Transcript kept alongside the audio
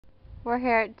We're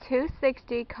here at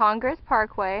 260 Congress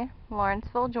Parkway,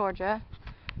 Lawrenceville, Georgia.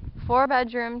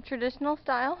 4-bedroom, traditional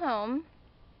style home.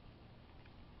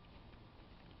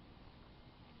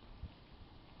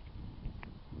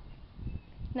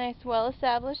 Nice,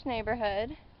 well-established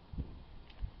neighborhood.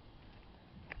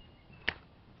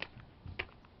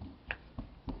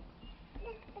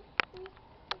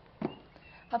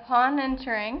 Upon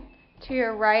entering, to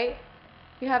your right,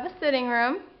 you have a sitting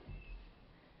room.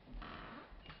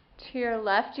 To your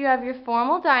left, you have your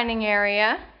formal dining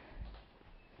area.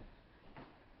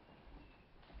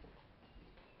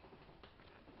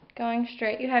 Going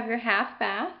straight, you have your half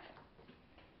bath.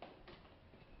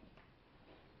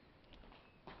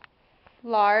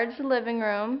 Large living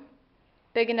room,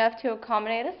 big enough to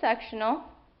accommodate a sectional.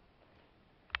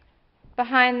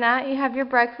 Behind that, you have your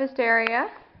breakfast area.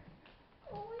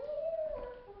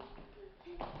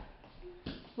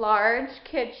 Large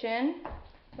kitchen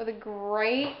with a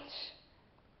great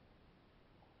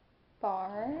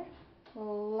bar.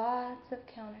 Lots of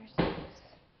counter space.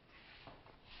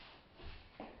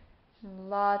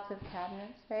 Lots of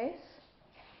cabinet space.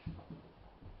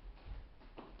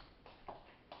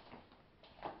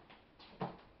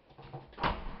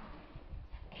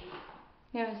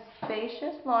 You have a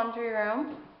spacious laundry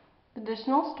room,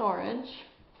 additional storage.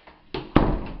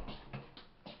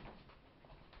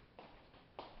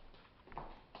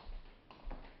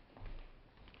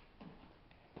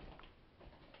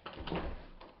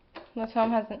 This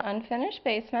home has an unfinished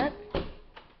basement.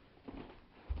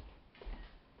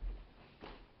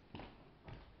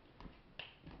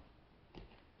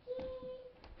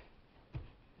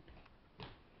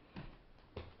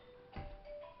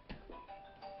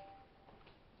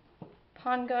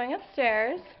 Upon going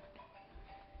upstairs,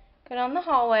 go down the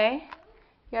hallway.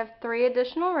 You have 3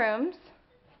 additional rooms.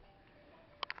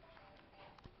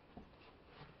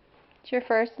 It's your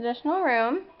first additional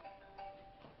room.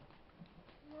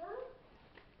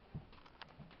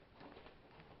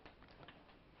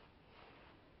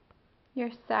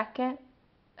 Your second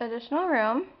additional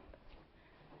room.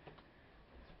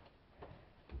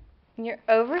 And your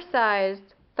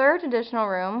oversized third additional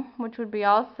room, which would be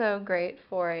also great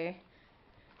for a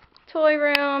toy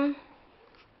room,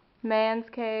 man's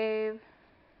cave.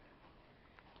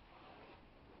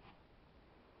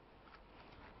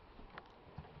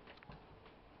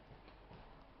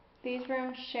 These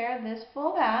rooms share this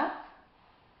full bath.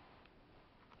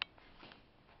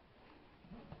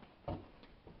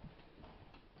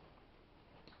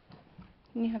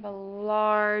 And you have a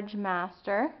large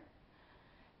master,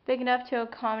 big enough to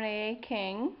accommodate a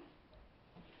king.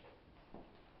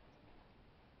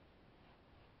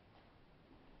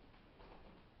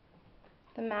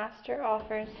 The master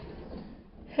offers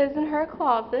his and her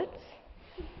closets.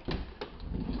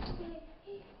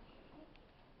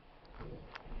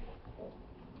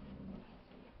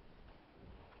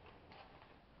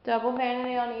 Double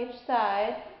vanity on each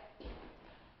side.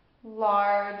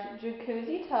 Large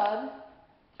jacuzzi tub.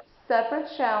 Separate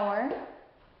shower.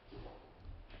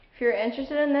 If you're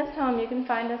interested in this home, you can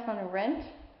find us on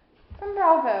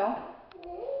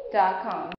rentfrombravo.com.